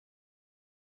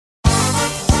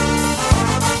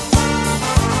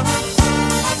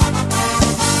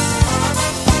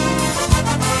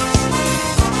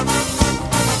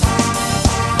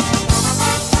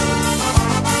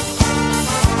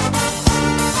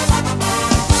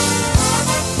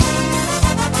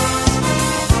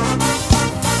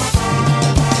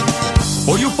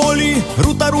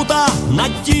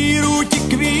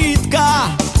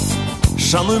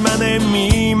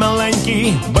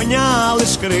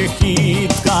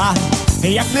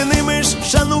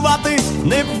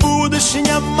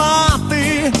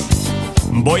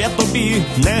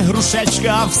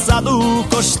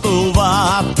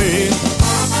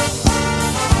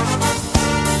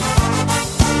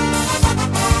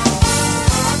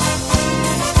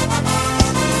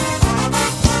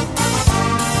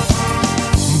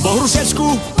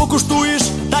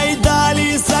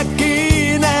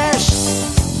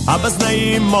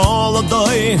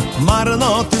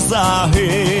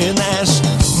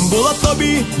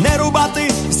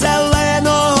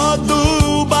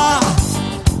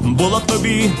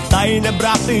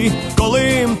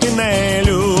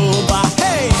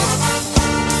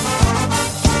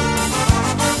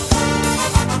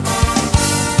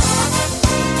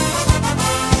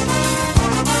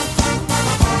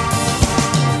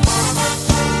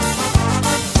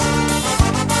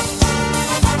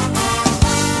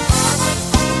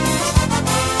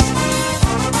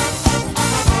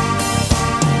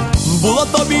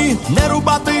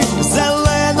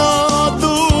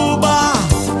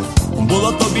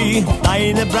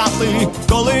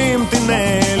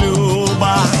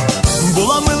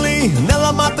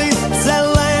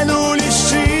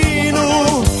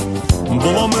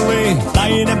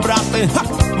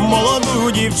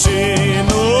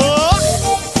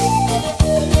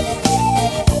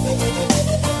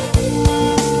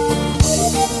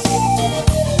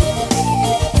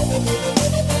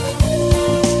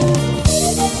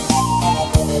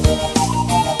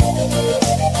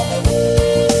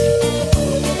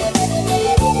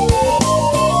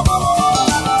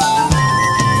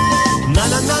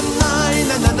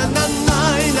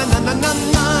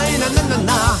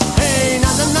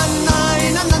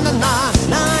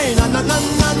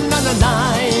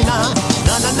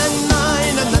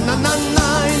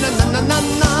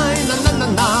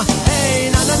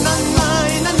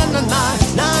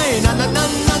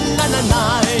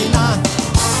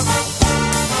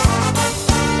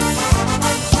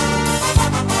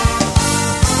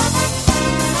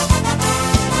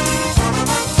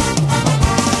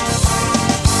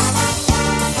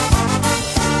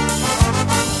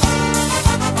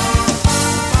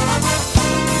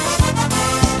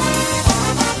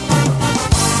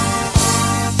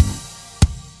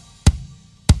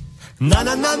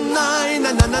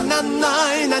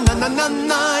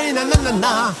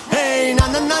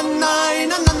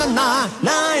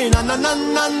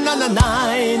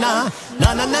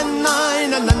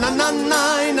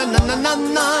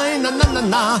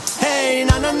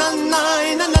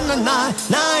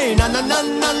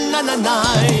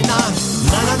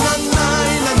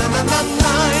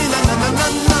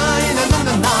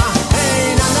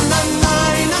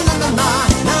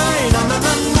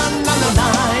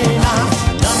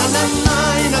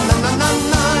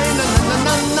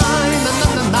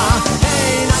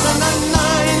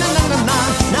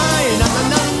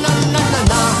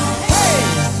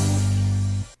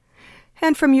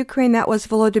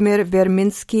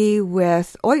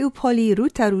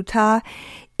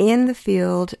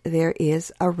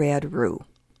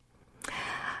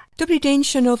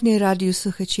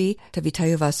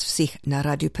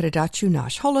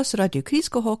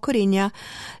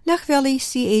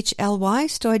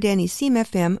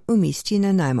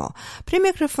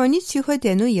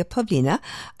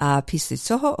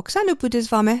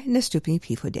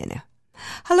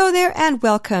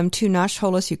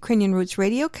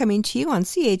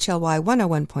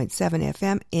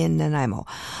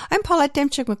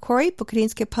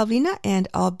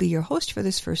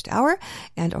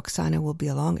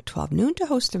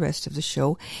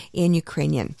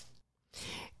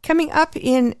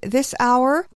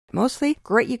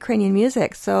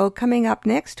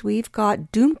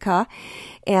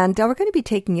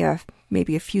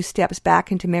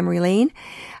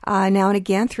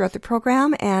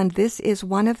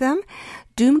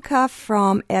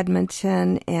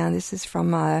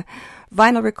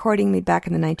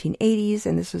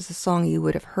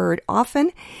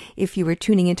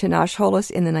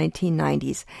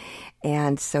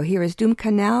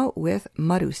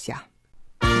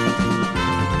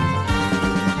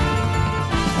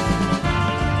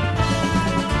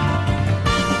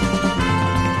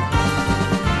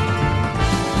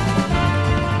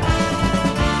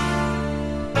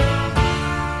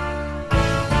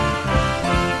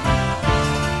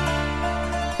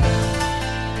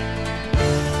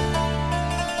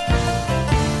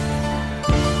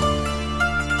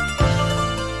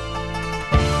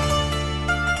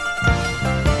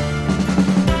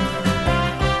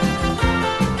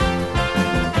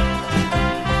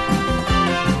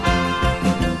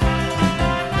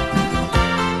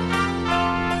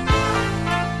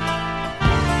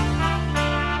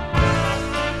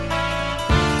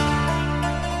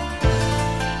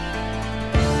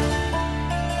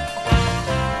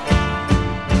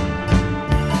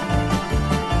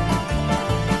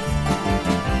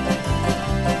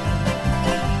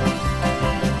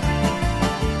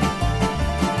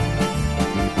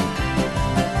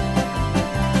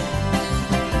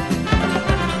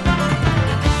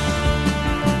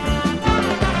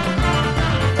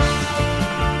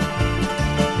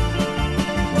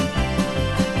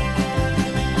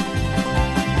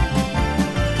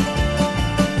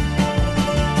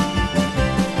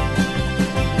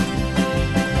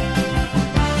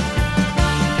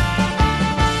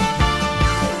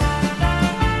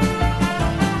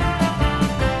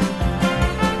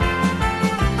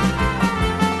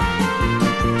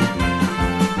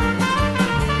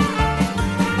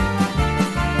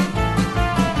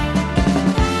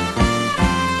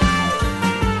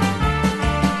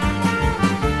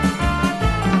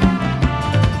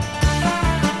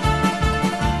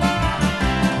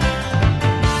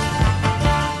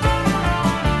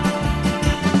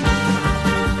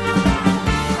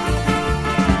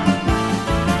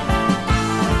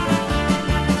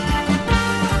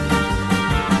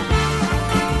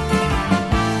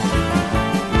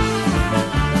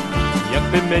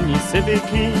мені сивий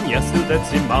кінь, я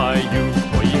сердеці маю,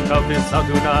 поїхав би за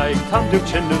Дунай, там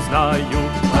дівчину знаю.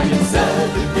 А я все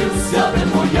дивився, де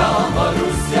моя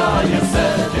Маруся, я все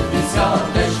дивився,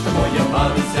 де ж моя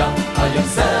Маруся, а я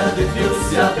все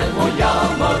дивився, де моя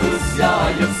Маруся,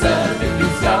 я все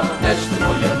дивився, де ж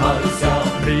моя Маруся.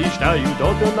 Приїжджаю до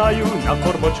Дунаю, на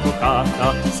корбочку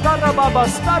хата, стара баба,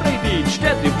 старий дід,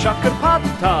 ще дівча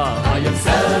Карпата. А я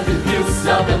все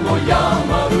дивився, де моя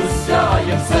Маруся,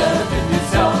 я все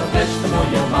дивився, де ж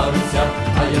моя Маруся,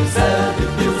 а я все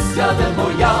дивився, де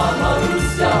моя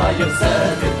Маруся, я все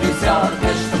дивився, де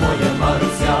ж моя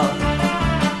Маруся.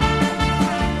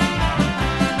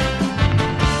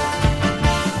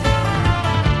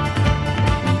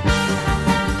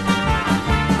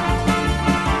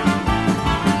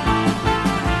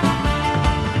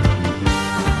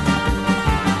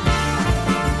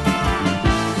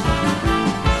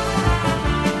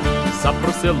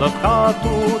 Запросила в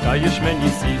хату, даєш мені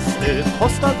сісти,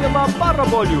 поставила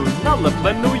параболю,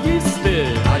 налеплену їсти.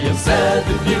 А я все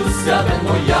дивився, де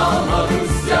моя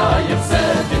Маруся, я все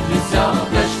дивився,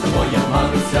 де ж моя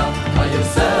Маруся, а я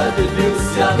все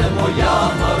дивився, де моя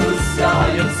Маруся,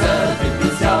 я все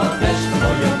дивився, де ж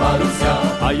моя Маруся.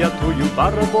 А я тую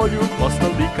параболю по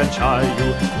столі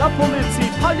качаю, на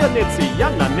полиці паляниці я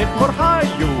на них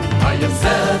моргаю. А я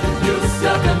все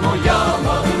дивився, де моя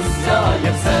Маруся,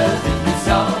 я все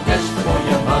дивився, де ж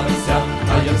моя Маруся,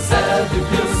 а я все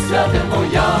дивився, де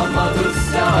моя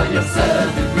Маруся, я все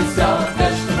дивився, де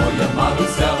ж моя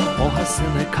Маруся.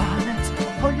 Погасили канець,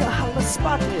 полягала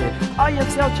спати, а я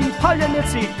взяв ті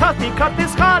паляниці та тікати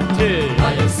з хати.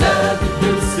 А я все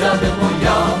дивився, де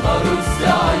моя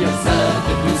Маруся, я все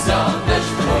дивився, де ж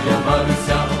моя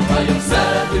Маруся, а я все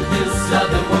дивився,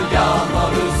 де моя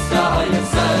Маруся, я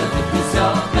все дивився,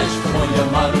 де ж моя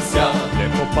Маруся. Не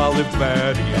попали в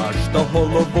двері аж до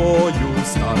головою,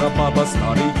 стара баба,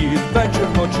 старий дід, вечір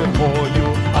ночервою.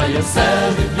 А я все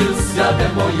дивився, де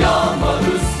моя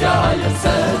Маруся, я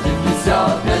все дивився,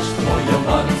 де ж моя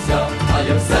Маруся, а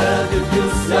я все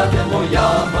дивився, де моя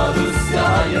Маруся,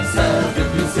 я все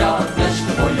дивився, де ж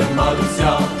моя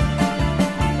Маруся.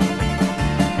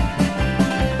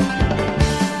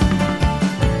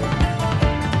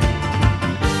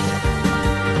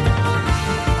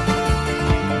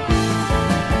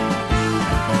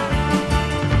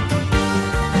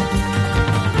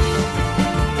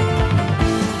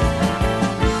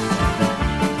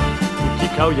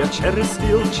 Тікав я через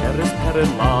стіл, через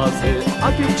перелази,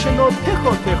 а дівчино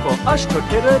тихо-тихо, аж 4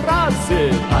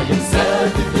 рази. А я все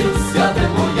дивився, де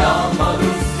моя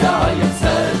Маруся, я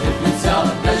все дивився,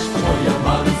 де ж моя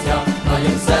Маруся, а я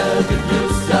все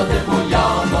дивився, де моя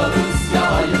Маруся,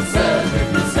 я все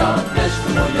дивився, де ж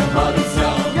моя Маруся.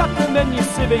 Як ти мені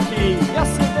сивий кінь, я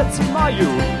сердеці маю,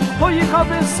 поїхав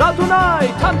би за Дунай,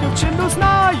 там дівчину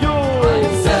знаю. А я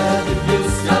все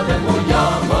дивився, де моя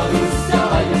Маруся,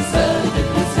 я все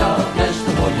дивився, де ж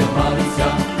моя Маруся,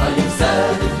 а я все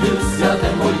дивився, де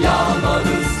моя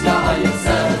Маруся, а я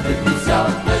все дивився,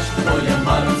 де ж моя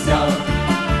Маруся.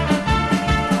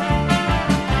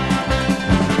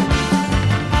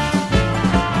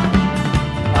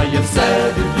 А я все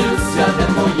дивився, де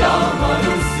моя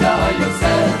Маруся, я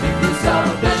все дивився,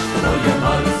 де ж моя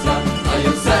Маруся, а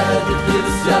я все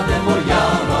дивився, де моя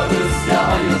Маруся,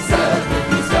 я все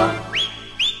дивився,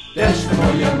 де ж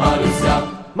моя Маруся.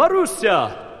 Маруся,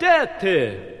 де ти?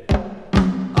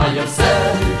 А я все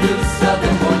дивився, де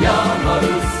моя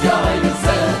Маруся, я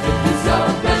все дивився,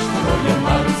 де ж моя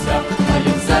Маруся, а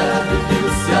я все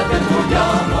дивився, де моя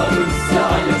Маруся,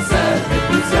 я все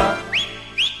дивився,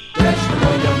 де ж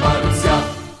моя Маруся.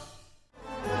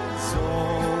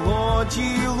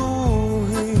 Золоті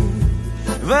луги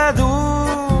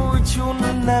ведуть у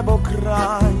небо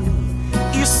край,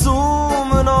 і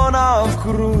сумно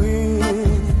навкруги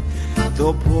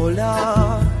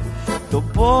до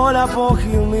поля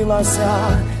похилилася,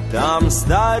 там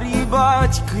старі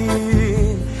батьки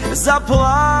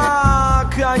заплакані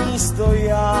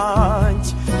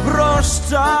стоять,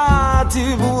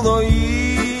 прощати було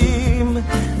їм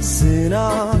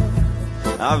сина,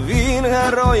 а він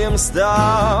героєм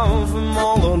став,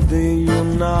 молодий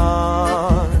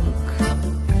юнак,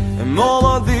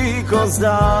 молодий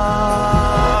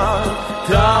козак.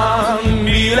 Там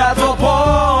біля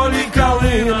тополі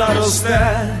калина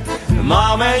росте,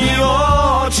 мамині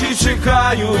очі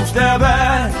чекають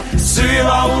тебе,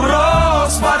 сила у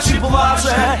розпачі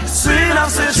плаче, сина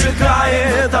все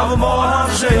чекає, та в Бога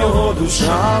вже його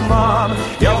душа. Мам,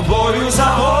 я в бою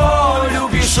за волю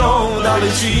пішов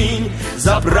далечінь,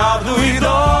 за правду і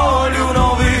долю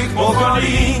нових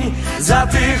поколінь, за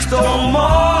тих, хто в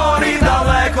морі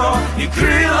далеко, і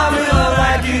крилами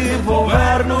лелеки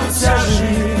повернуться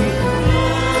живі.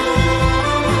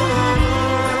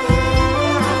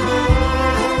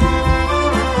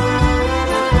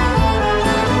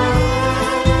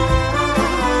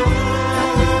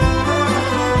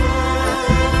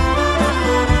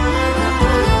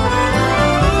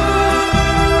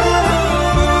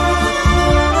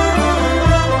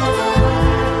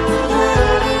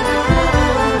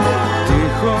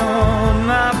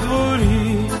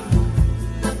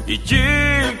 І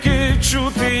тільки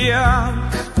чути,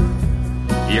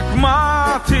 як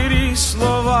матері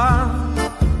слова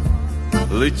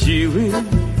летіли,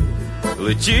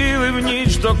 летіли в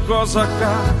ніч до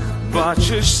козака.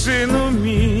 Бачиш, сину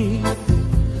мій,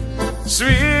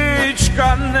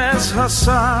 свічка не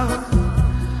згаса,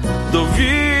 до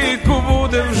віку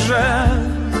буде вже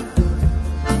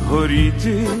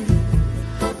горіти,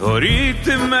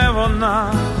 горітиме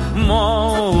вона,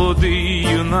 молодий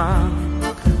юнак.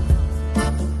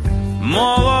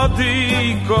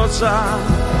 Молодий козак,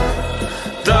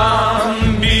 там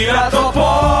біля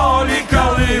тополі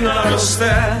калина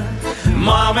росте,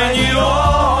 мамині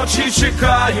очі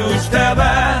чекають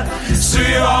тебе,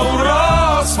 сива у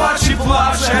розпачі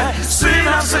плаче,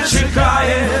 сина все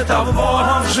чекає, та в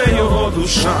Бога вже його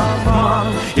душа.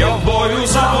 Я в бою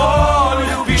за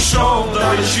волю пішов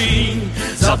далечінь,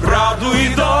 за правду і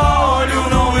долю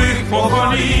нових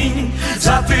поколінь,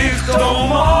 за тих, хто в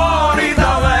морі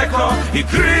далеко, і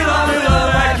крилами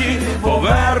лелеки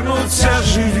повернуться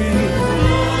живі.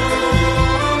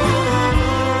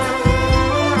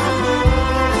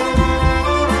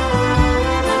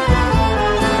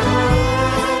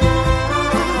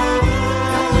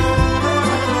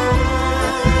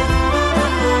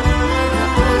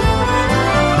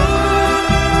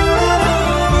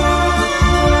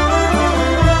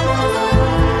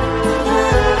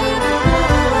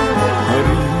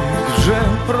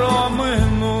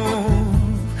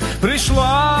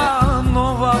 Прийшла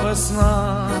нова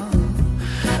весна,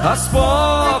 а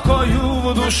спокою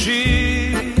в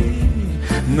душі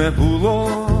не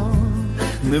було,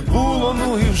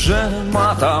 ну і вже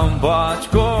матам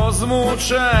батько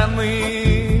змучений,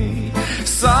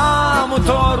 сам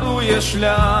торує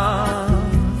шлях,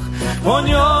 по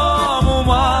ньому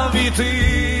мав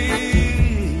іти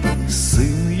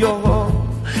син його,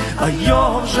 а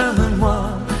його вже нема,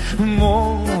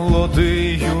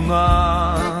 молодий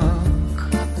юнак.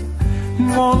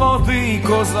 Молодий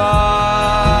козак,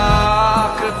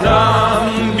 там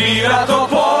біля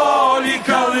тополі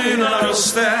калина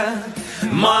росте,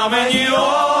 мамині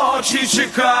очі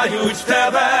чекають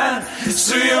тебе,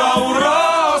 сива у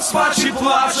розпачі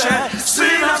плаче,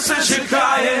 сина все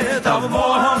чекає, та в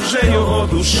Бога вже його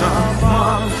душа.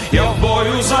 Я в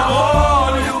бою за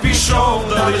волю пішов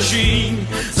далечінь,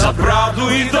 за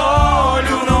правду і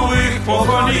долю нових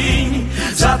поколінь,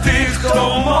 за тих, хто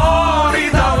в морі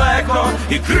далеко,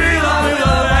 і крилами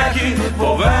лелеки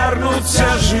повернуться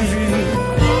живі.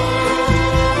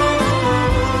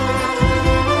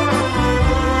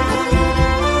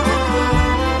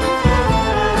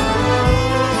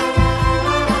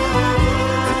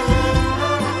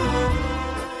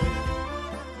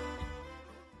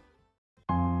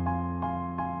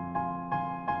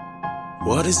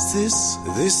 What is this?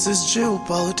 This is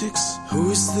geopolitics. Who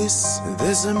is this?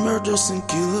 There's a murders and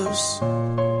killers.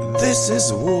 This is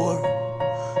war.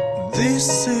 This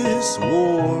is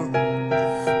war.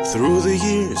 Through the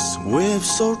years we've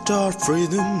sought our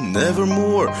freedom.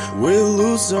 Nevermore we'll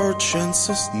lose our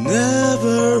chances.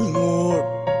 Nevermore.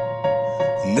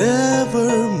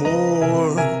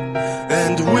 Nevermore.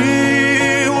 And we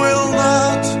will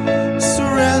not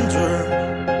surrender.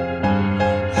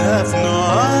 Have no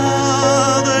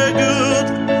other good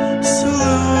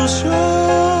solutions.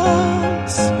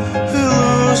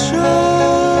 Illusions.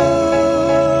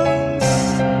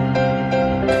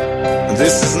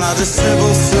 This is not a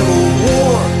civil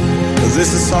war.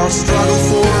 This is our struggle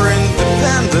for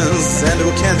independence, and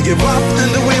we can't give up,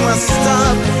 and we must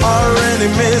stop our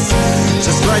enemies.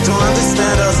 Just try to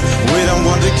understand us. We don't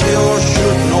want to kill or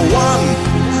shoot no one.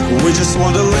 We just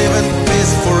want to live in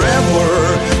peace forever.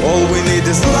 All we need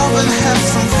is love and have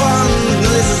some fun.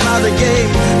 This is not a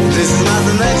game. This is not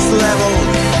the next level.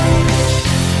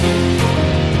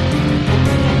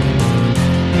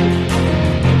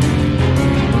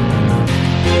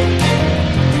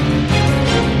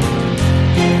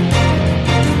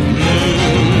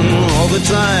 All the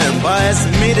time, biased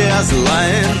media's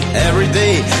lying. Every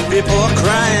day, people are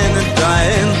crying and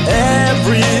dying.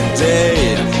 Every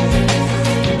day.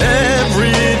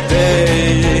 Every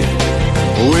day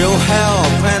we'll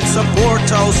help and support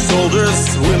our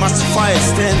soldiers. We must fight,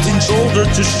 standing shoulder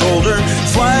to shoulder.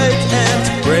 Fight and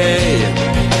pray.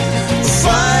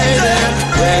 Fight and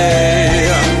pray.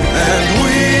 And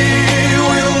we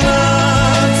will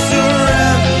not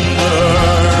surrender.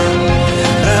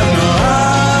 And no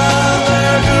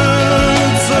other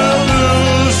good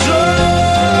solutions.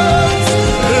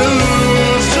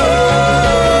 Illusions.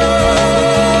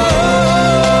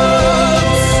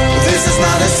 This is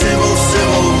not a civil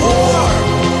war.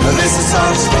 This is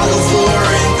our struggle for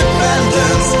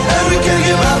independence. And we can't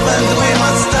give up and we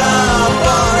must stop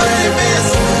our enemies.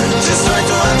 Just try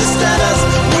to understand us.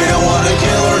 We don't want to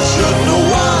kill or shoot no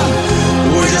one.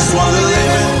 We just want to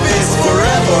live in peace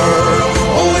forever.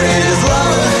 All we need is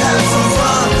love and have some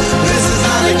fun. This is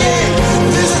not a game.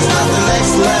 This is not the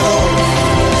next level.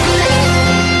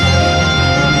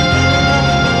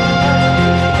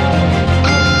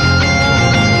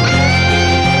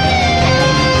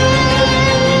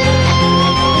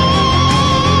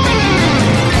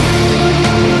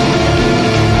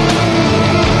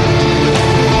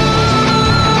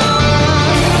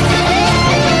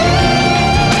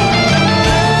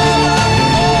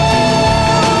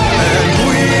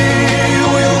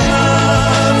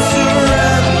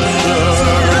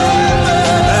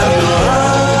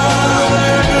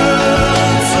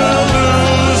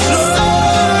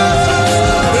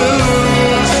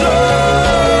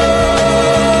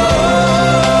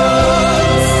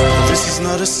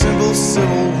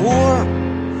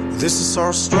 This is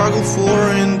our struggle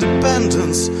for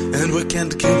independence, and we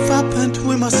can't give up and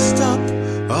we must stop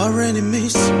our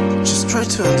enemies. Just try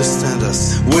to understand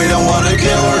us. We don't want to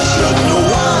kill or shoot no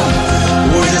one.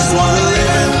 We just want to live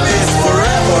in peace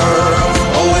forever.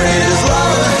 All we need is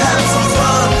love and have some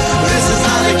fun. This is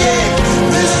not a game.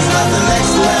 This is not the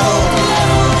next level.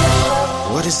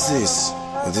 What is this?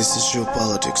 This is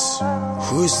geopolitics.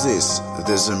 Who is this?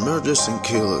 There's a murders and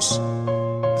killers.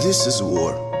 This is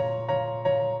war.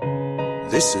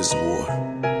 This is war.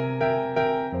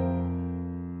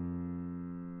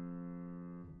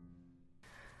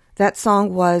 That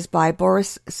song was by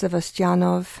Boris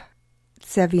Sevastyanov,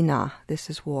 Tsevina, This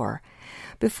is War.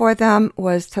 Before them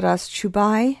was Taras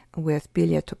Chubay with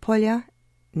Bilia Topolia,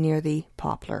 Near the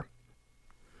Poplar.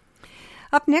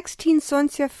 Up next, Teen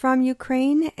Sontsia from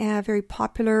Ukraine, a very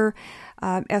popular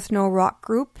ethno-rock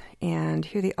group, and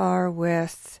here they are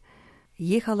with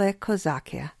Yichale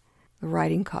Kozaki, The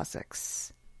Riding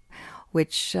Cossacks,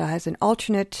 which has an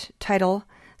alternate title,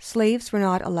 Slaves Were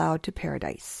Not Allowed to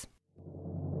Paradise.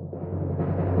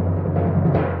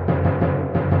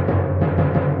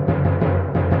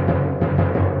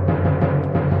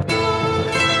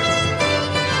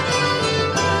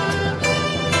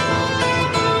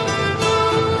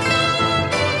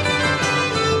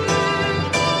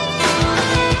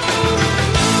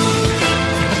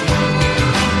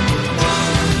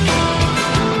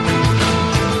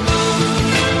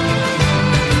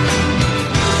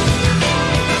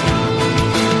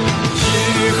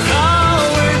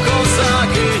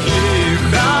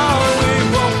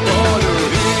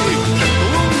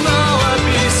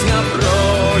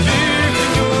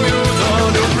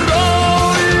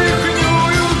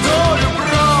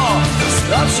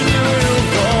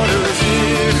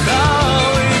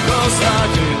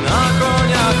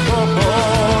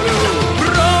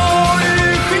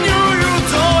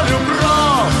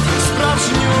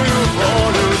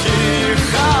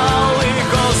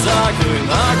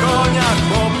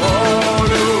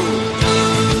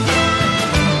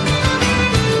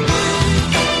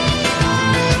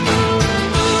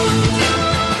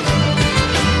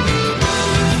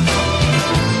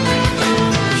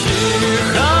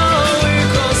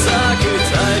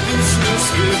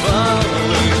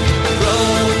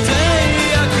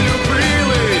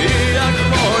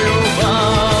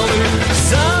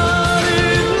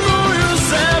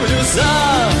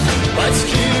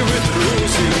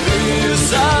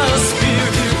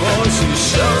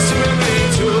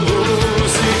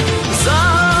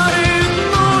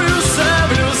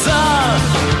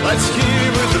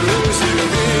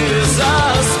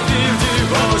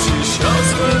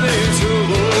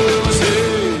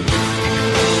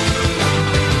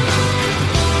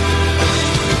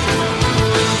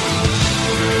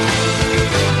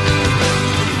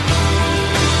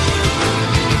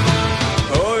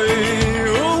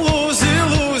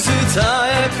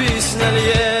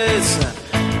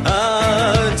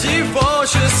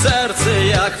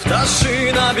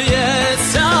 Пташина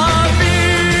б'ється,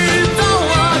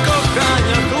 віддала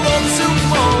кохання хлопцю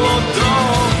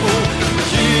молодому.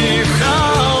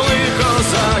 Їхали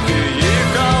козаки,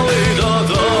 їхали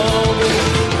додому.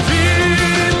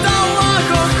 Віддала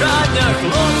кохання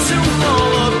хлопцю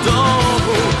молодому.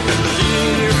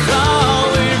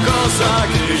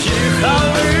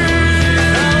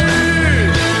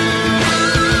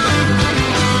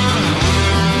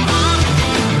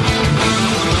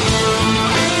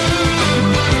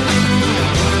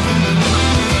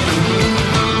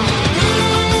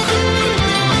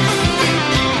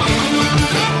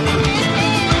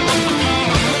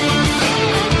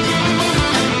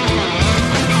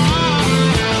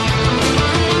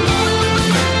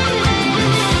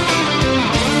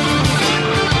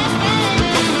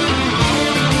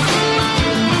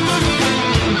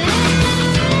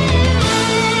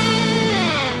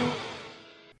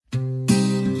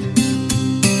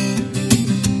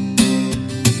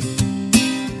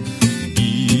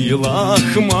 Біла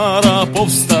хмара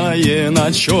повстає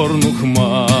на чорну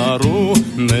хмару,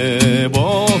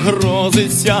 небо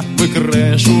грозиться,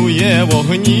 викрешує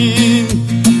вогні.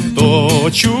 То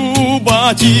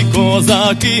чубаті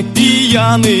козаки і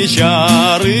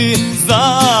яничари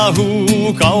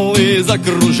загукали,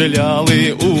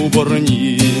 закружляли у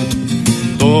борні.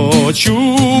 То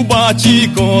чубаті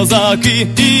козаки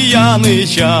і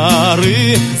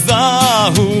яничари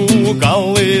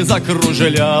загукали,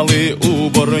 закружляли у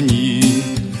борні.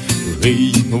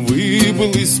 Гей,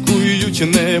 виблискують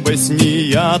небесні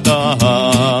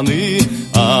ятагани,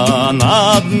 а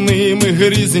над ними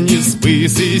грізні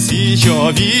списи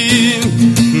січові.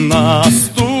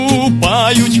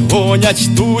 Наступають, гонять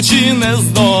тучі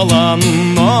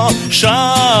нездоланно,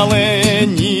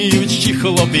 шаленіючі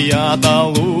хлоп'ята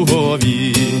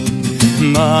лугові.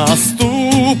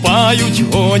 Наступають,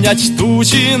 гонять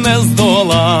тучі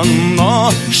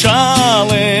нездоланно,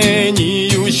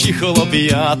 шаленіючі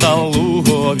хлоп'ята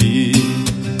лугові.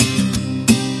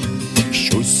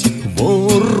 Щось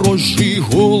ворожий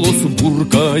голос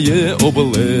буркає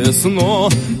облесно,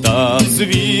 та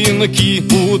дзвінкі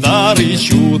удари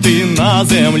чути на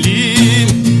землі.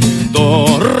 То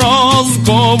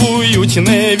розковують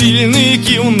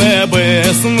невільників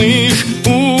небесних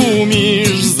у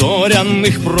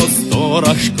міжзоряних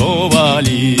просторах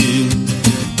шковалі.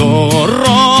 То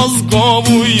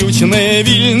розковують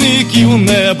невільників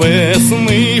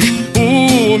небесних у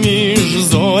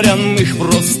міжзоряних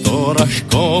просторах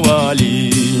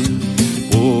шковалі.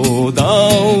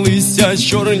 Подалися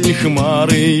чорні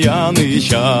хмари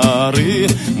яничари,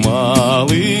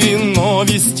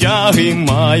 малинові стяги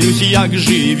мають як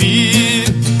живі.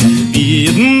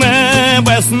 Під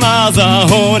небесна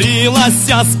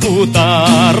загорілася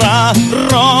скутара,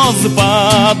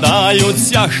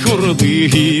 розпадаються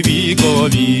хурдиги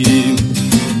вікові.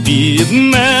 Під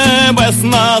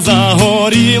небесна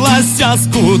загорілася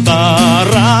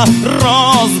скутара,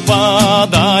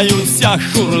 розпадаються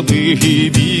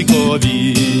хурдиги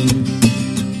вікові.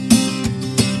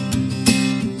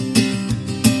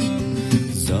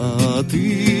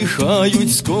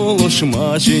 Затихають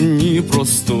сколошмачені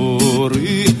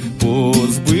простори,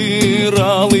 позбиралися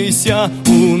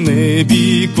у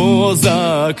небі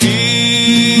козаки.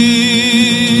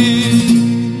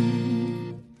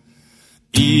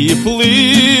 І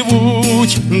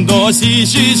пливуть до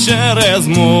січі через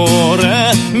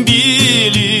море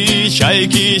білі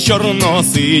чайки,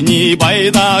 чорносині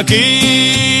байдаки.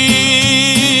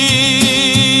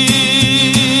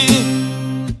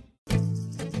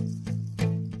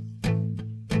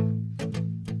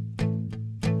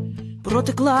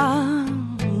 Протекла,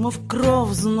 мов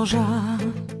кров з ножа,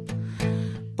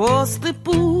 по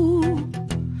степу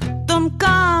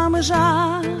тонка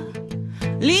межа.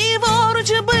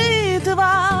 Ліворуч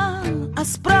битва, а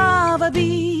справа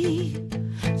бій,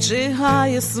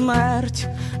 чигає смерть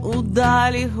у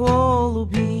далі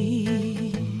голубі.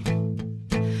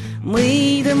 Ми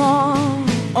йдемо,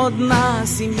 одна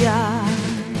сім'я,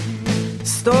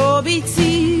 100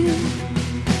 бійців,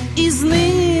 і з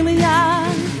ними я.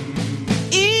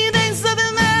 І день за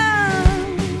днем,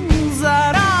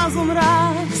 заразом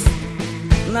раз,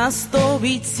 на 100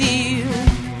 бійців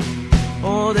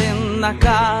один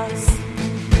наказ.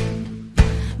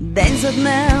 День за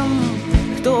днем,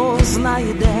 хто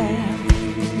знає де,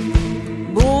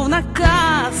 був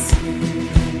наказ,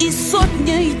 і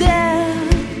сотня йде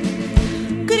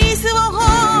крізь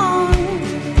вогонь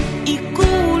і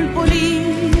куль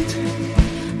політ,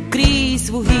 крізь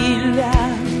вугілля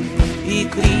і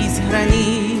крізь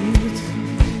граніт.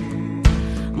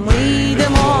 Ми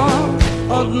йдемо,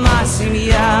 одна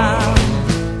сім'я,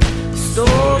 100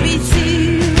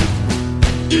 бійців,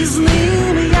 і з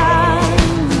ними я.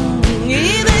 І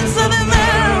день за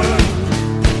днем,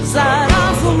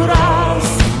 заразом раз,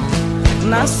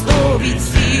 на 100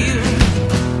 бійців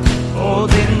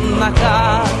один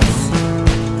наказ.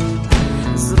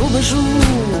 З рубежу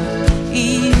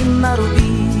і на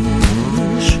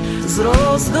рубіж, з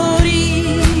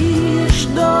роздоріж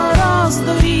до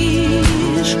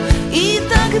роздоріж, і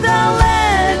так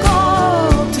далеко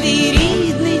твій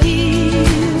рідний дім,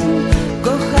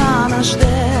 кохана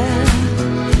жде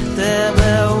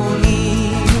тебе у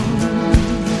нім.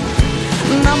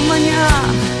 Навмання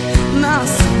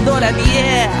нас доля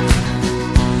б'є,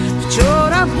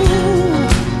 вчора був,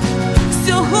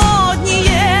 сьогодні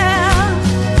є,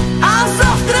 а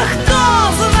завтра хто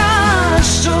зна,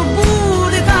 що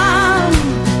буде там.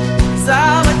 За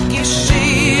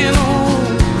батьківщину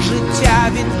життя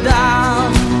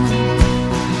віддам.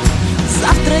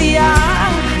 Завтра я,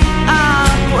 а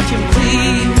потім ти,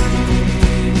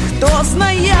 хто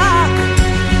зна як,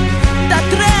 та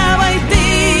треба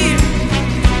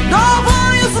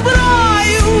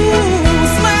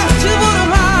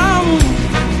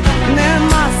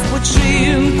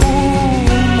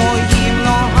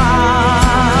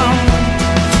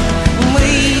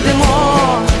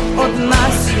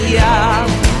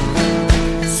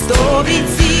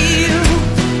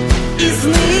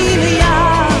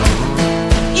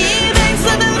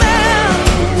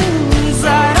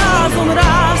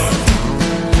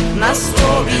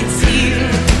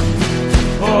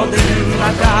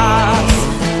наказ.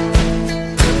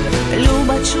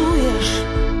 Люба, чуєш,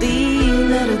 ти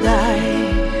не ридай,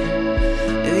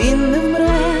 він не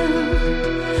вмре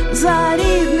за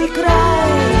рідний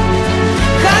край.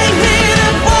 Хай гине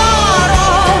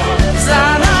ворог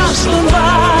за наш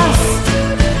Донбас,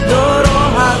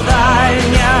 дорога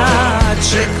дальня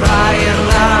чекає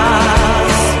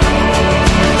нас.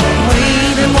 Ми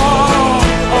йдемо,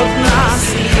 одна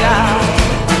сім'я,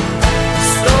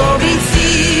 100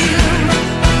 бійців,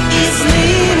 і з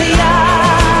ними я.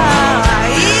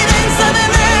 І день за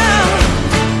днем,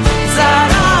 за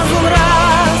разом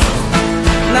раз,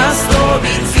 на 100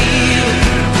 бійців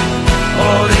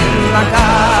один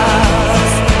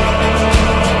наказ.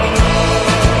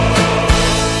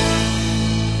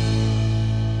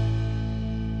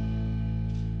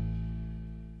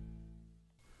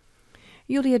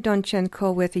 Yulia Donchenko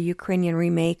with a Ukrainian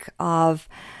remake of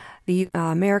the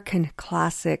American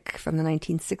classic from the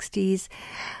 1960s.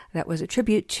 That was a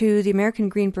tribute to the American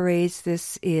Green Berets.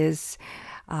 This is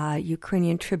a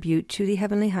Ukrainian tribute to the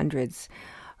Heavenly Hundreds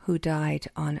who died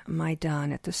on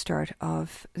Maidan at the start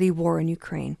of the war in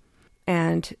Ukraine.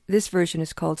 And this version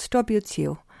is called "100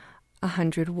 бійців,"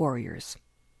 100 warriors.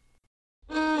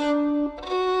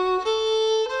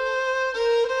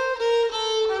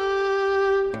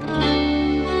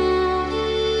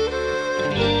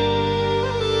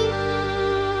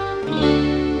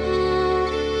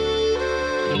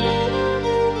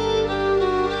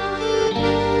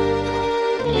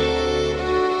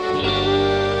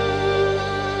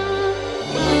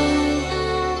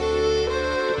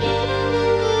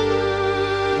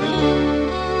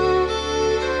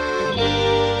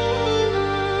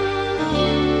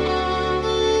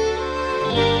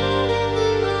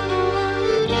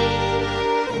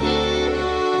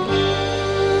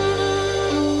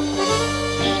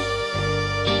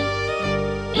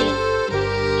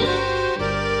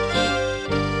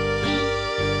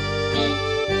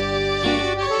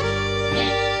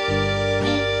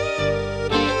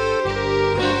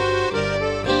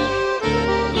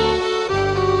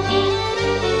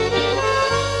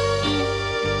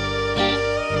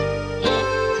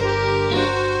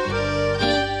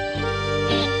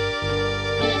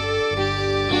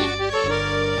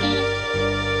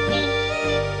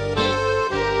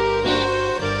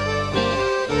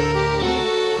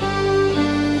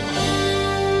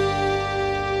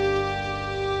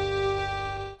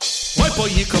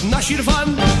 Поїхав наш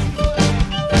Ірван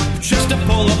в чисте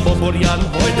поле по бур'ян.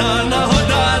 Гойдана,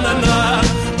 гойдана-на.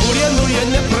 Бур'яну я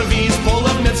не провіз, пола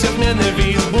в м'яців не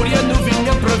віз. Бур'яну він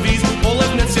не провіз, пола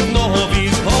в м'яців много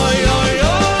віз. Ой-ой-ой.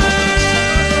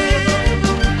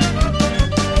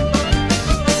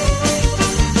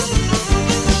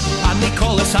 Ані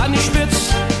колес, ані шпиц,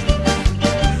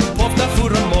 повна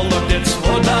фура молодець.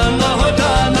 Гойдана,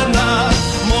 гойдана-на.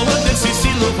 Молодець і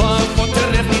сілував, по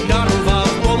деревні дарував.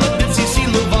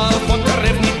 По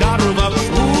деревні дарував.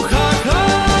 Уха-ха.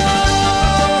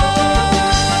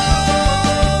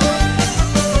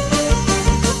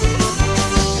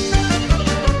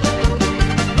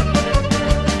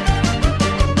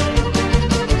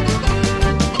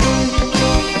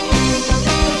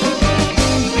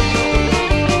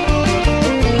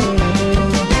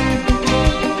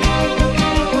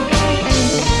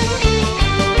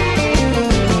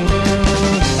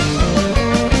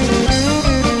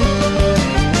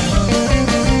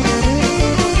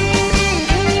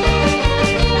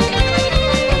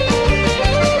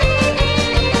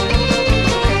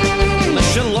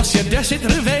 Лишилося 10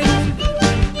 гривень,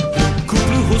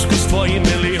 куплю гуску з твої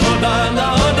милі.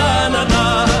 Одана,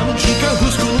 одана-на. Жінка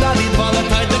гуску надідвала,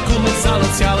 та й таку ми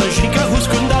залицяла. Жінка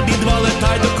гуску надідвала,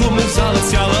 та й таку ми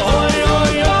залицяла.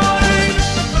 Ой-ой-ой.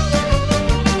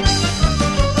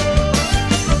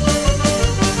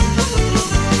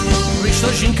 Прийшла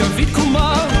жінка від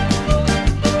кума,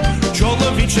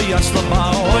 чоловіче я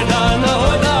слаба. Ойдана,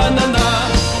 ойдана-на.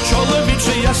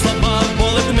 Чоловіче я слаба,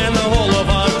 болить мене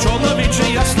голова. Чоловіче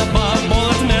я слаба,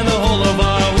 болить мене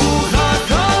голова.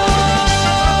 Уха-ха.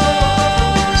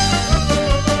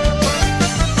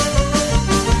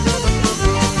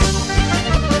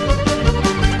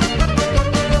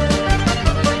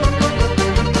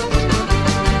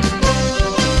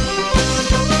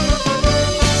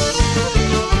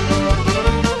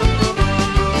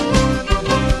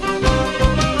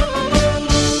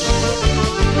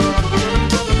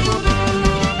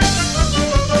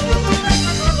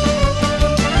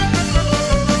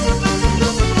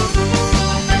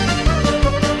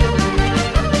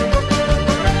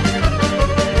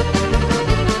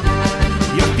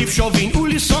 Пішов він у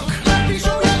лісок,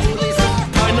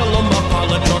 та й наломав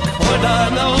паличок.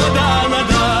 Одана,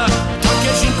 одана-да. Так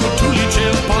я жінку ту лічив,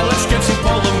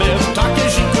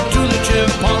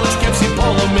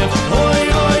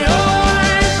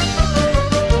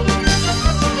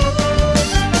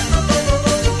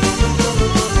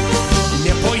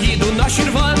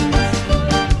 Аширван,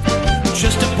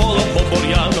 чисте поле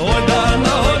побор'ян,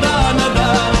 одана,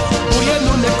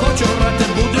 бур'яну не хочу рати,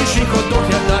 будеш їх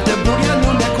доглядати,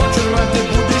 бур'яну не хочу рати,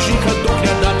 будеш їх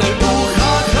доглядати,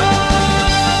 уха-ха.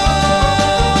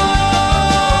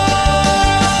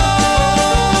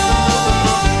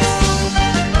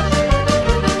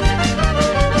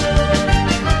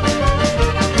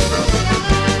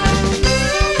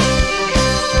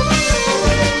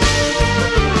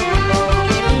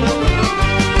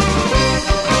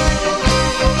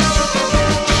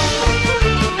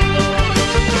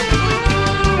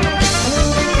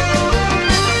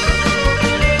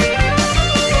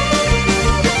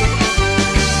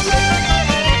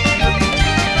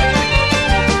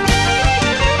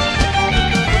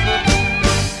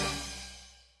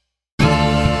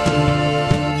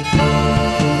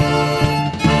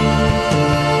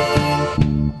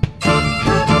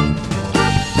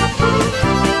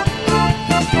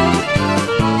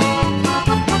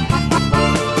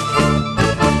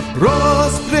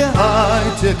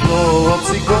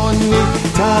 Хлопці коні,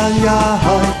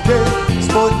 таляйте,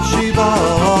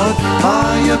 спочивать,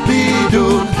 а я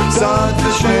піду сад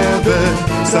вишневе,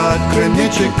 сад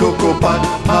кремничек копать,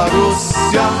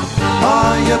 Маруся,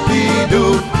 а я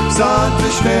піду сад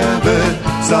вишневе,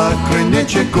 сад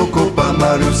кремничек копать,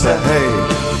 Маруся, гей.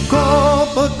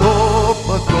 Копа,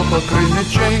 копа, копа,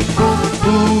 кремниченьку у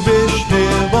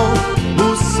вишнево, у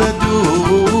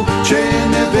саду, чи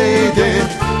не вийде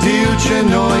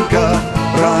дівчинонька,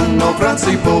 рано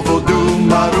вранці по воду,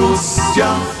 Маруся,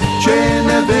 чи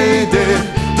не вийде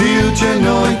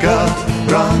дівчинонька,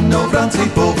 рано вранці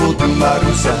по воду,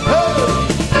 Маруся.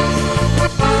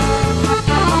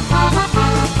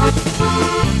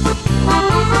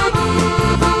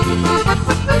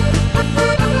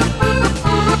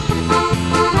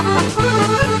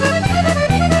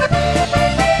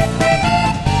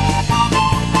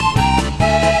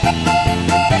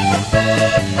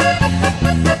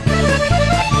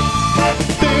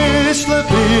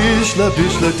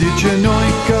 Пішла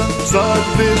дівчинонька, сад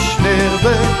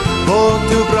вишневе,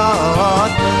 воду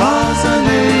брат, а за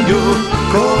нею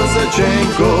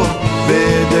козаченько,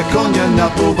 веде коня на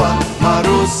повал,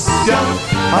 Маруся,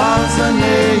 а за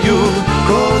нею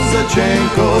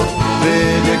козаченько,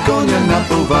 веде коня на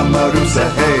повал, Маруся,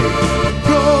 гей.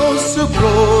 Просу,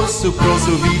 просу,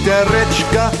 просу,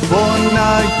 вітеречка,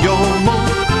 вона йому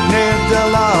не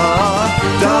дала,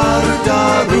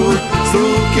 дару, з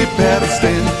руки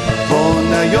перстень,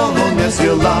 вона його не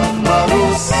з'їла,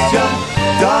 Маруся,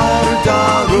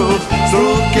 дару, з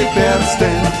руки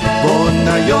перстень,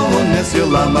 вона його не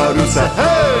з'їла, Маруся,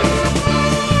 гей!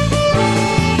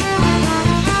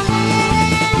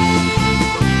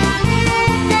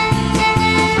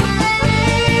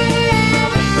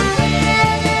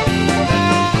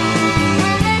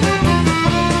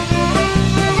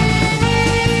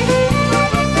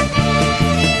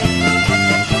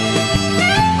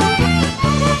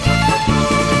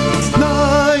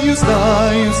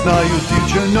 Знаю,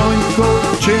 дівчинонько,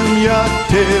 чим я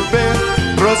тебе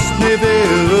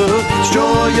розгнівив, що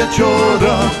я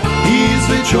вчора, із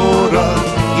вечора,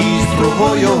 із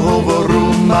другою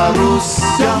говорю,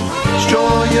 Маруся, що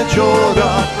я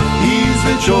вчора, із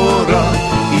вечора,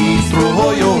 із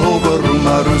другою говорю,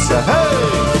 Маруся, гей!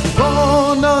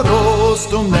 Вона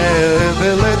ростом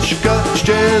невеличка,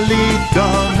 ще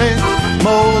літами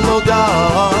молода,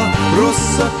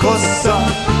 руса коса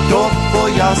до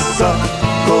пояса,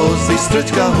 кози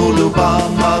стрічка голуба,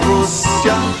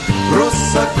 Маруся,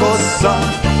 руса коса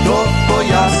до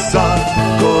пояса,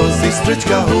 кози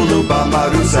стрічка голуба,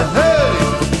 Маруся, гей!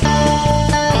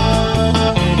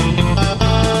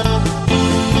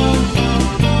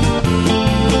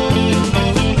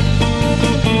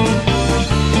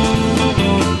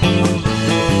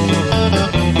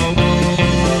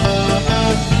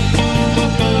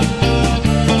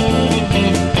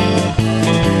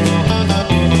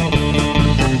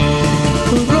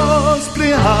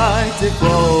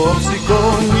 Хлопці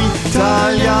коні,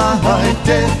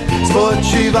 таляйте,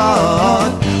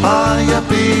 спочивать, а я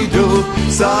піду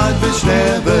сад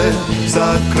вишневе,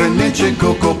 сад криничек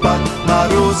копать,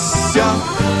 Маруся,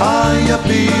 а я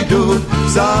піду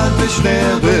сад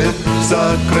вишневе,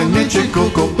 сад криничек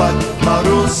копать,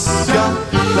 Маруся,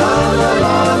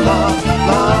 ла-ла-ла-ла,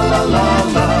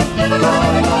 ла-ла-ла-ла,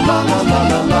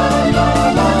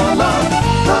 ла-ла-ла-ла-ла-ла-ла-ла-ла,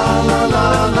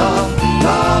 ла-ла-ла-ла,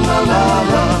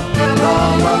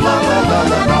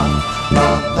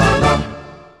 ла-ла-ла-ла.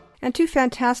 And two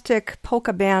fantastic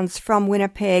polka bands from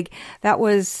Winnipeg. That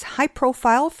was High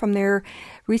Profile from their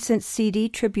recent CD,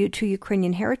 Tribute to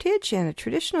Ukrainian Heritage, and a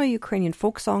traditional Ukrainian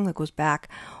folk song that goes back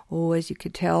Oh, as you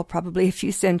could tell, probably a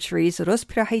few centuries,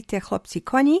 Rozprahajte chlopci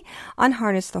koni,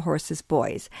 Unharness the Horses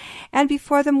Boys. And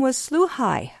before them was Slew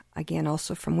High, again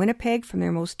also from Winnipeg, from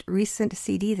their most recent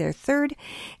CD, their third,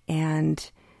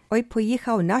 and Oj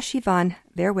pojichał nasz Iwan,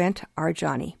 There Went Our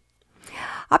Johnny.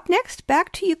 Up next,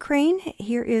 back to Ukraine,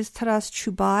 here is Taras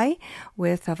Chubay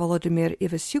with a Volodymyr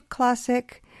Ivasyuk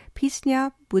classic,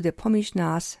 Písňa bude pomíž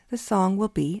nás, the song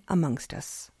will be amongst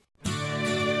us.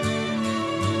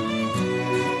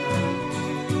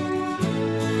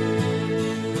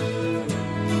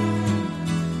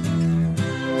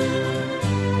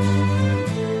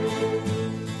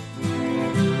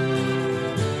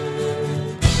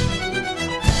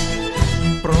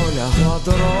 Пролягла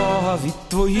дорога від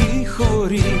твоїх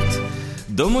воріт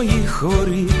до моїх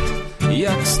воріт,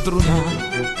 як струна.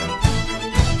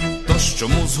 Тож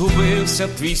чому згубився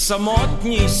твій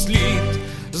самотній слід?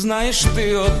 Знаєш,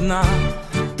 ти одна,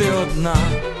 ти одна.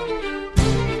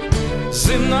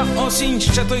 Зимна осінь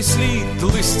ще той слід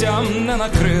листям не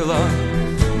накрила,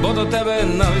 бо до тебе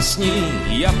навесні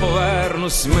я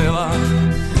повернусь, мила.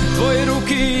 Твої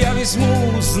руки я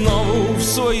візьму знову в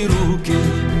свої руки,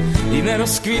 і не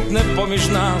розквітне поміж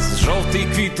нас жовтий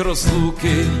квіт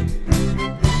розлуки.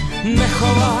 Не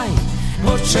ховай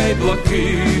очей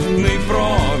блакитний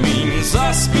промінь,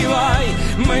 заспівай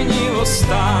мені в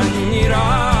останній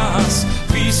раз.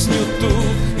 Пісню ту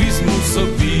візьму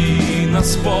собі на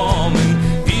спомин,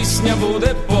 пісня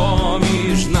буде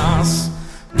поміж нас.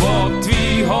 Бо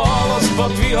твій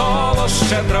голос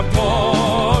щедра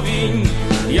повінь,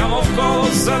 я мов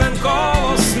колос, зелен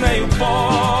колос, нею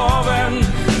повен.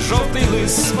 Жовтий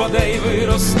лист спаде й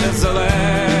виросте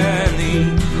зелений,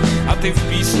 а ти в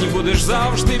пісні будеш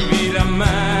завжди біля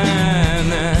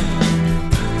мене.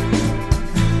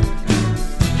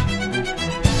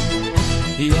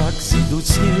 Як зійдуть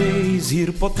сніги з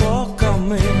гір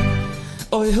потоками,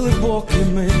 ой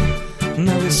глибокими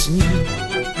навесні,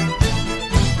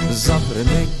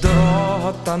 забринить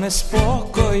дорога та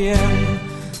неспокоєм,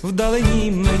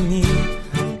 вдалині мені,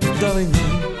 вдалині.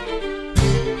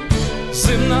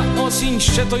 Зимна осінь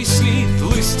ще той слід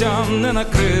листям не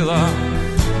накрила,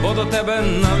 бо до тебе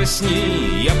навесні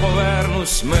я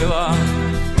повернусь, мила.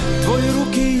 Твої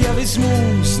руки я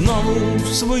візьму знову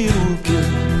в свої руки,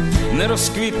 не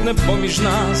розквітне поміж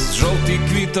нас жовтий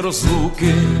квіт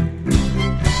розлуки.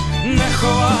 Не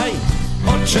ховай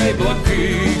очей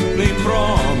блакитний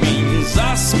промінь,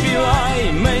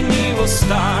 заспівай мені в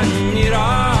останній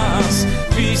раз.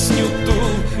 Пісню ту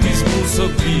візьму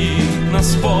собі на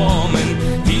спомин,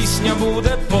 пісня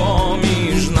буде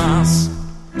поміж нас.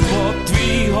 Бо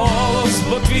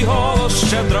твій голос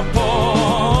щедра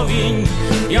повінь,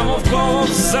 я мов колос,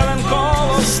 зелен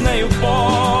колос, нею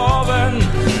повен.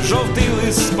 Жовтий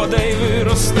лист спаде й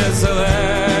виросте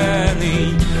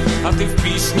зелений, а ти в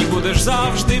пісні будеш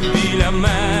завжди біля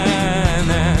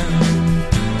мене.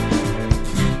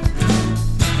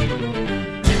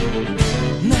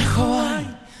 Не ховай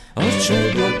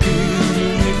очей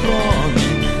блакитний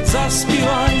промінь,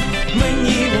 заспівай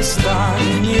мені в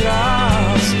останній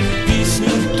раз.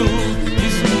 Пісню ту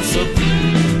візьму собі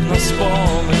на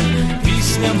спомин,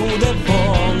 пісня буде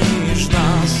поміж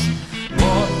нас.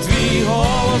 Бо твій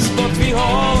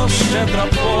голос щедра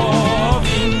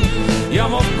повінь, я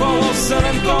мов колос,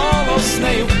 зелен колос,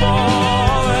 нею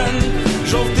повен.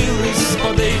 Жовтий лист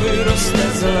спаде й виросте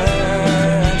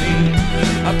зелений,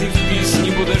 а ти в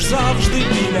пісні будеш завжди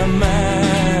біля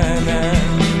мене.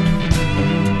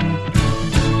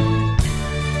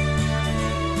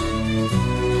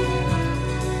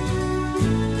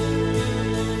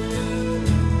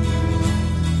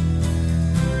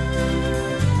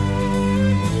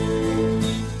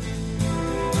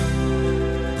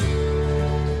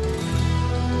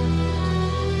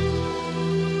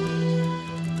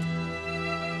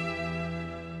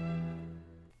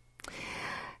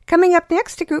 Coming up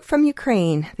next, a group from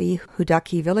Ukraine, the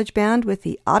Hudaki Village Band with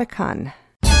the Otakon.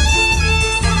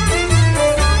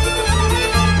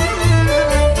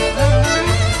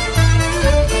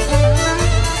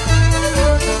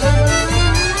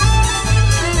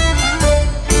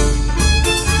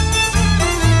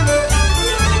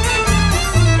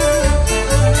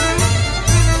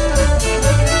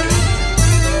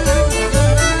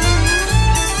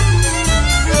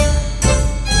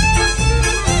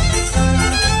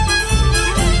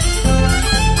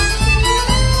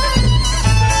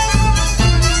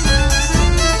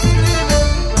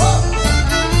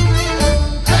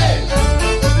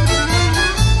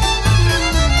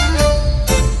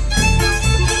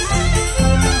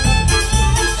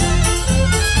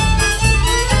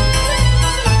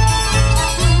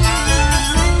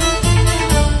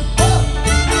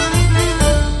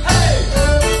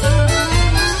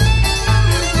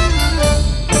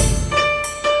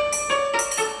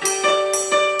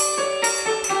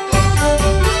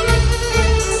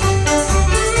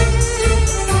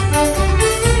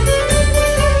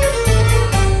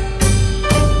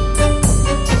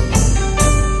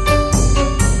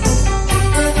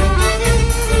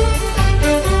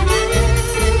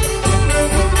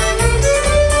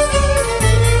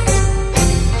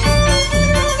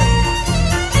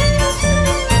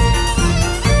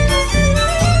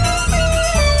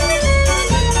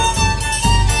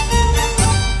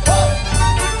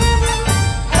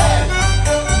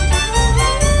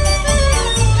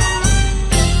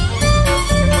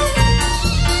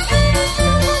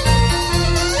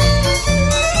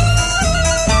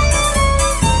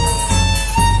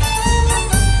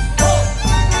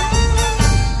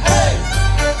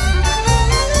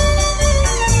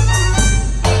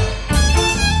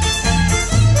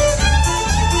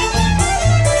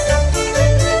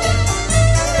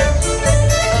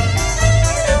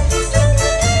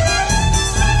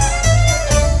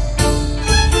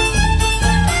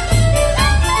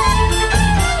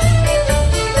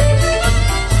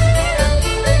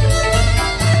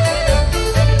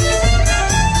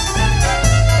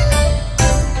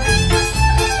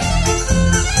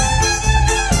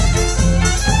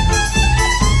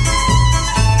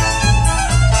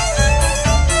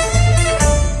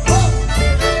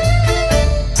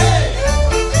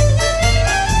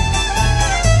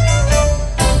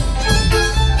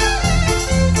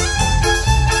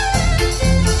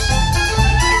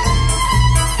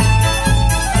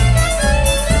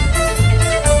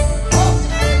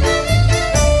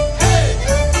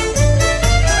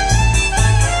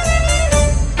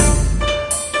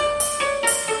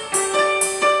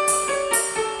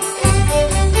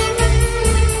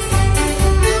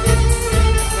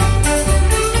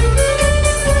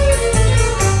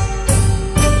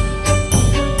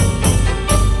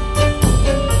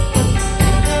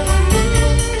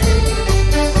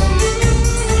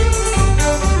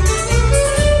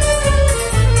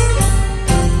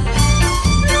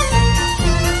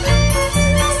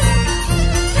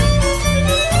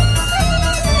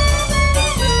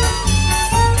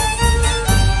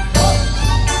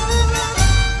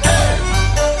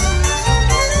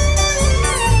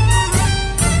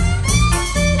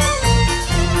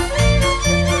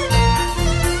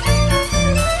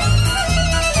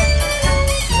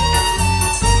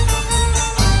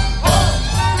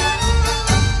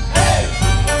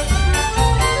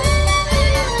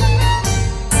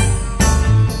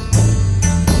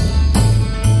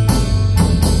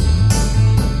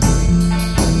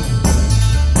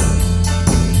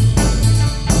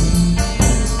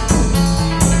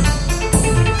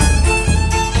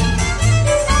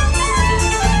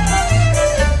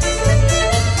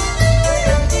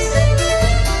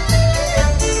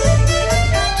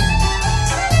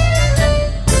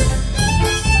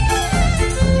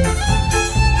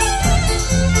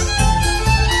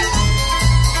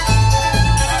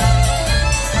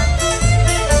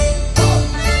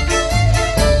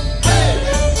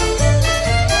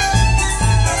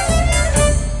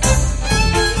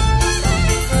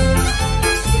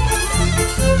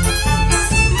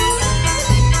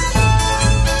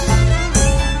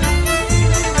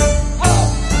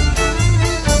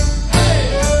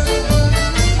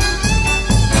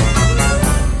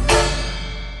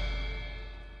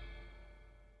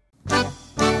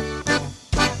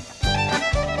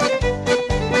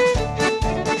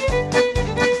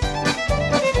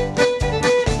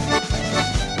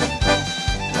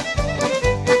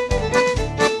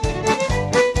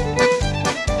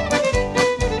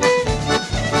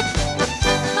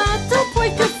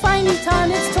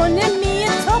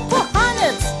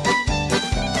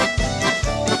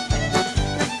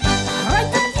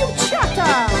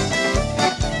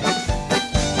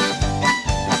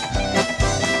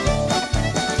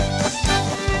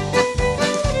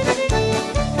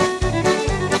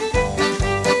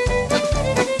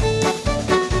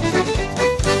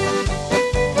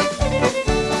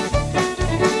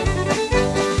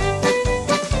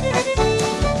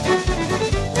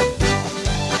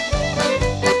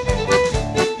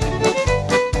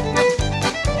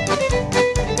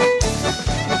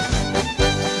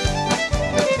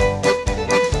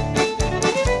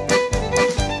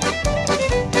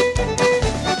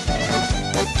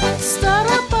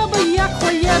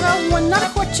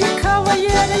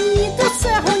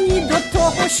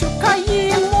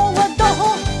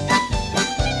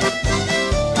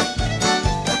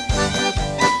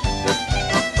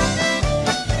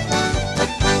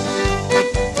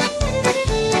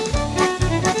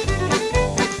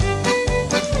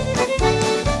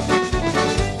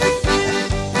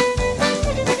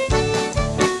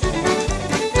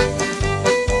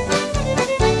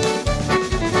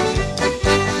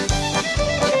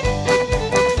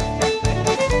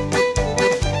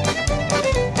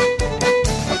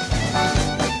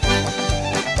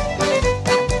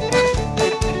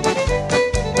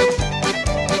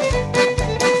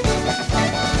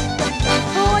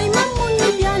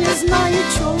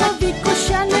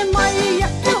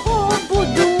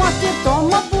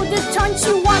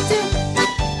 want to.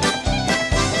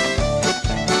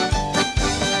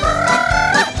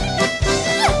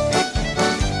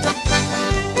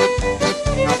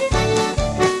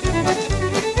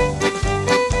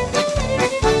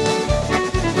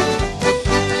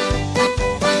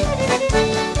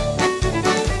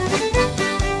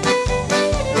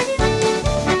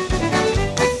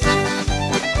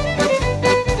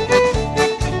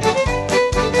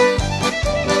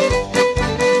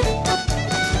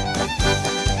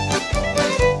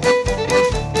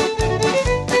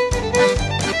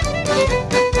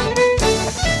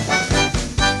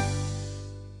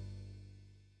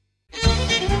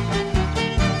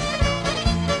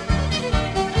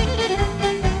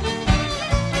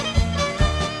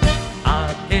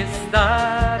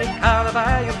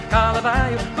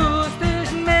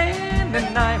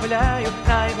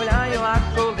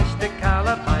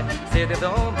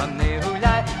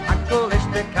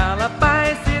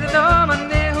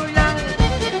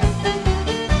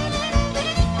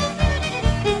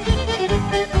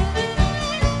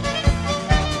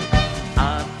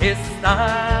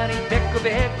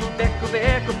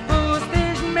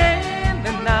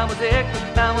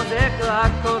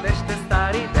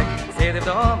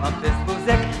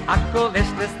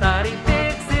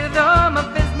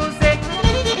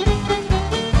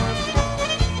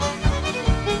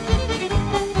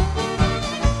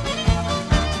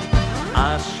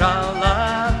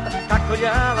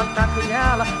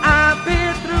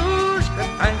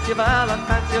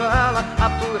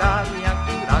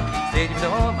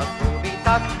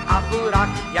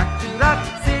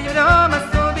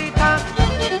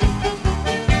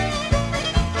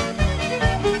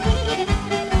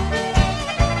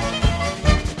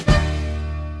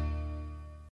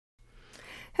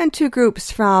 And two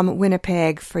groups from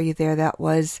Winnipeg for you there. That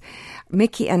was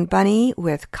Mickey and Bunny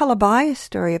with Calabai, a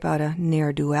story about a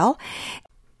ne'er-do-well.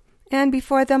 And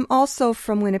before them, also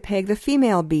from Winnipeg, the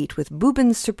Female Beat with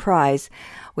Boobin's Surprise,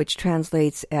 which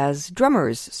translates as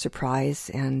Drummer's Surprise.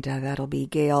 And that'll be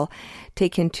Gail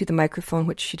taken to the microphone,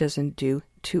 which she doesn't do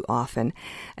too often.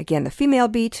 Again, the Female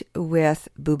Beat with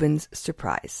Boobin's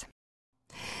Surprise.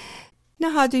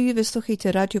 Нагадую, ви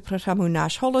слухаєте радіопрограму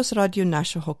 «Наш голос», радіо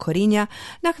нашого коріння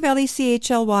на хвилі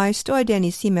CHLY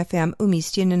 101.7 FM у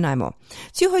місті Нанаймо.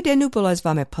 Цю годину була з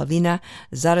вами Павліна.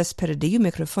 Зараз передаю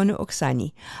мікрофону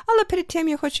Оксані. Але перед тим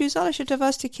я хочу залишити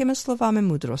вас такими словами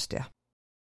мудрості.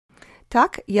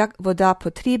 Так, як вода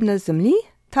потрібна землі,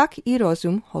 так і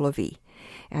розум голові.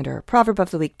 And our proverb of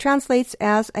the week translates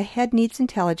as, a head needs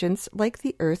intelligence like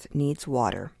the earth needs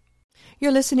water.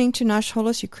 You're listening to Nash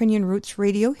Holos Ukrainian Roots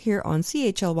Radio here on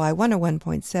CHLY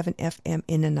 101.7 FM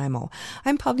in Nanaimo.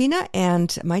 I'm Pavlina,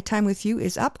 and my time with you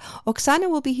is up.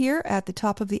 Oksana will be here at the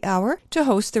top of the hour to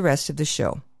host the rest of the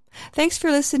show. Thanks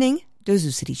for listening. Do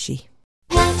zустрічі.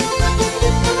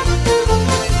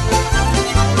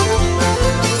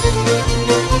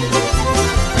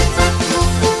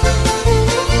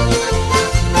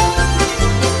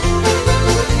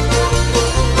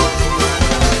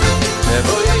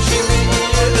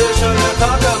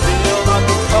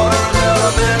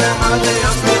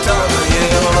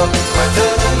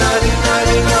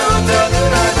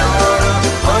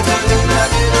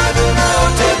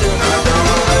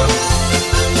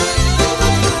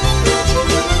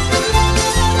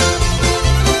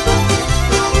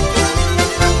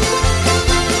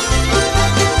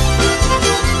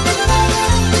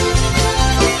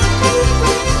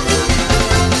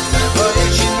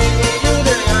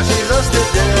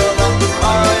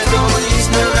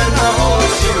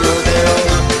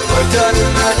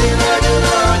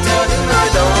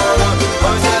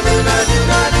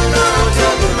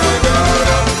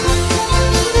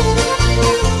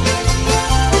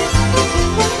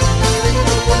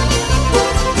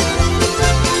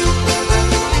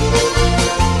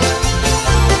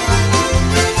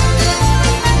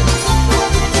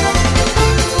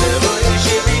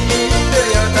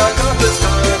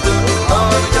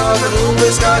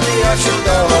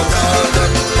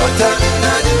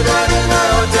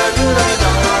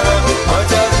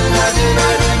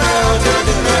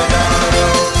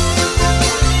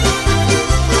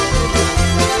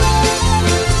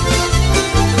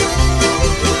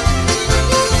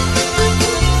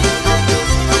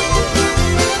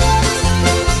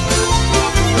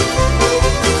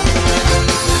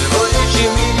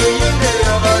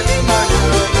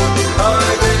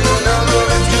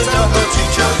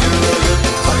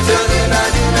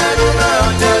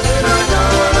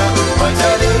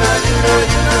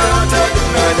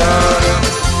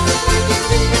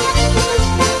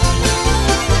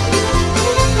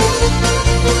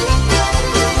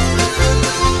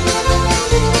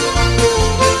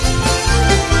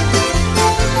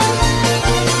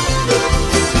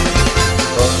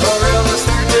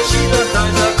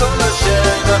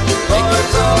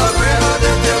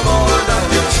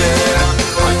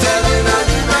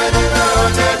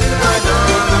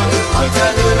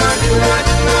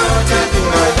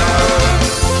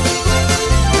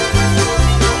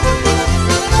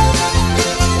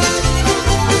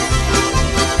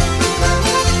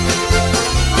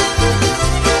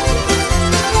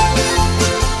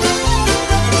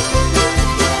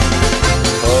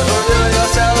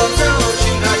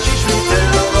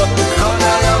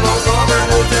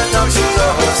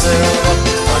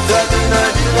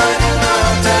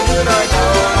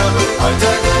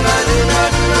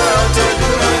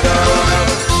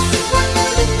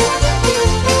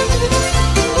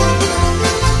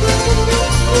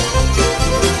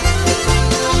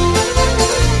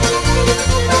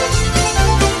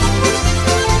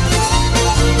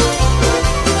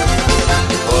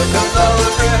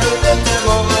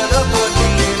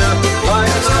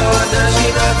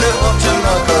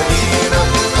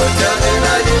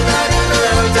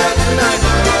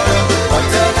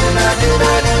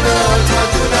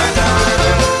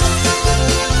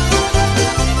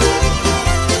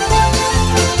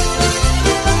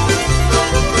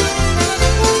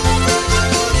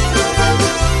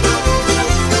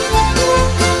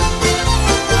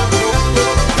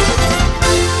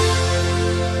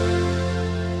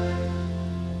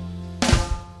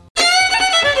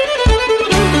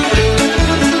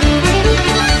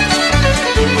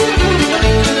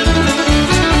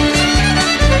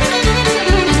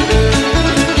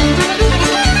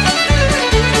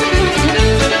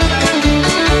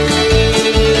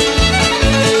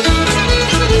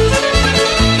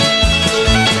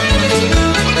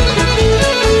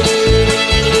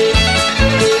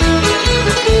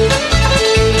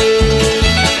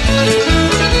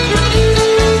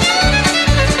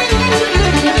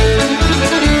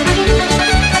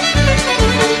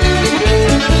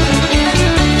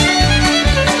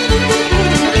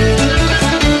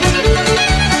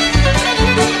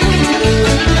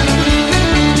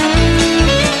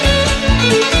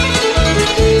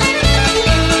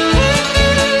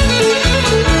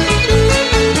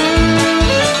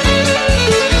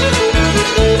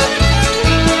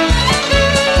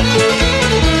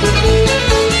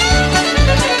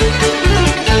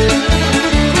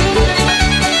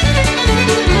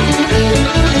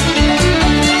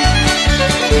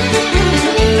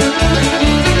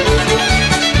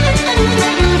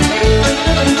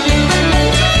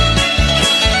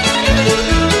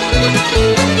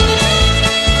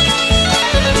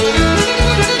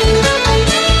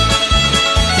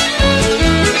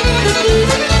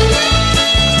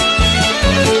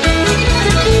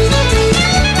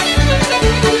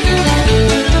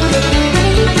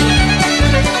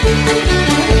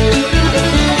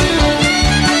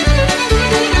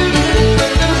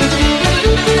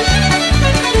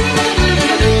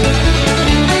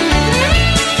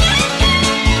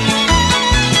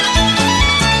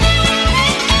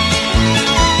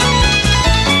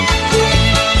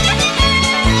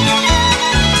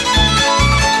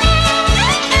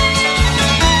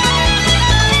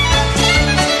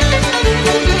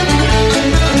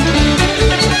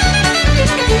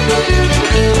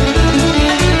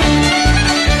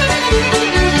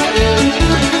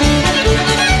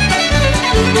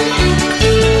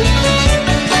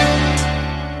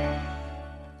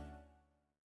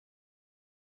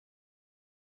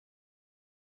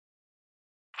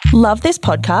 Love this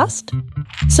podcast?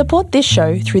 Support this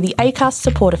show through the Acast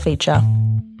supporter feature.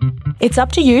 It's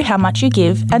up to you how much you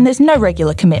give, and there's no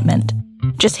regular commitment.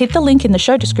 Just hit the link in the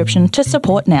show description to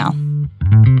support now.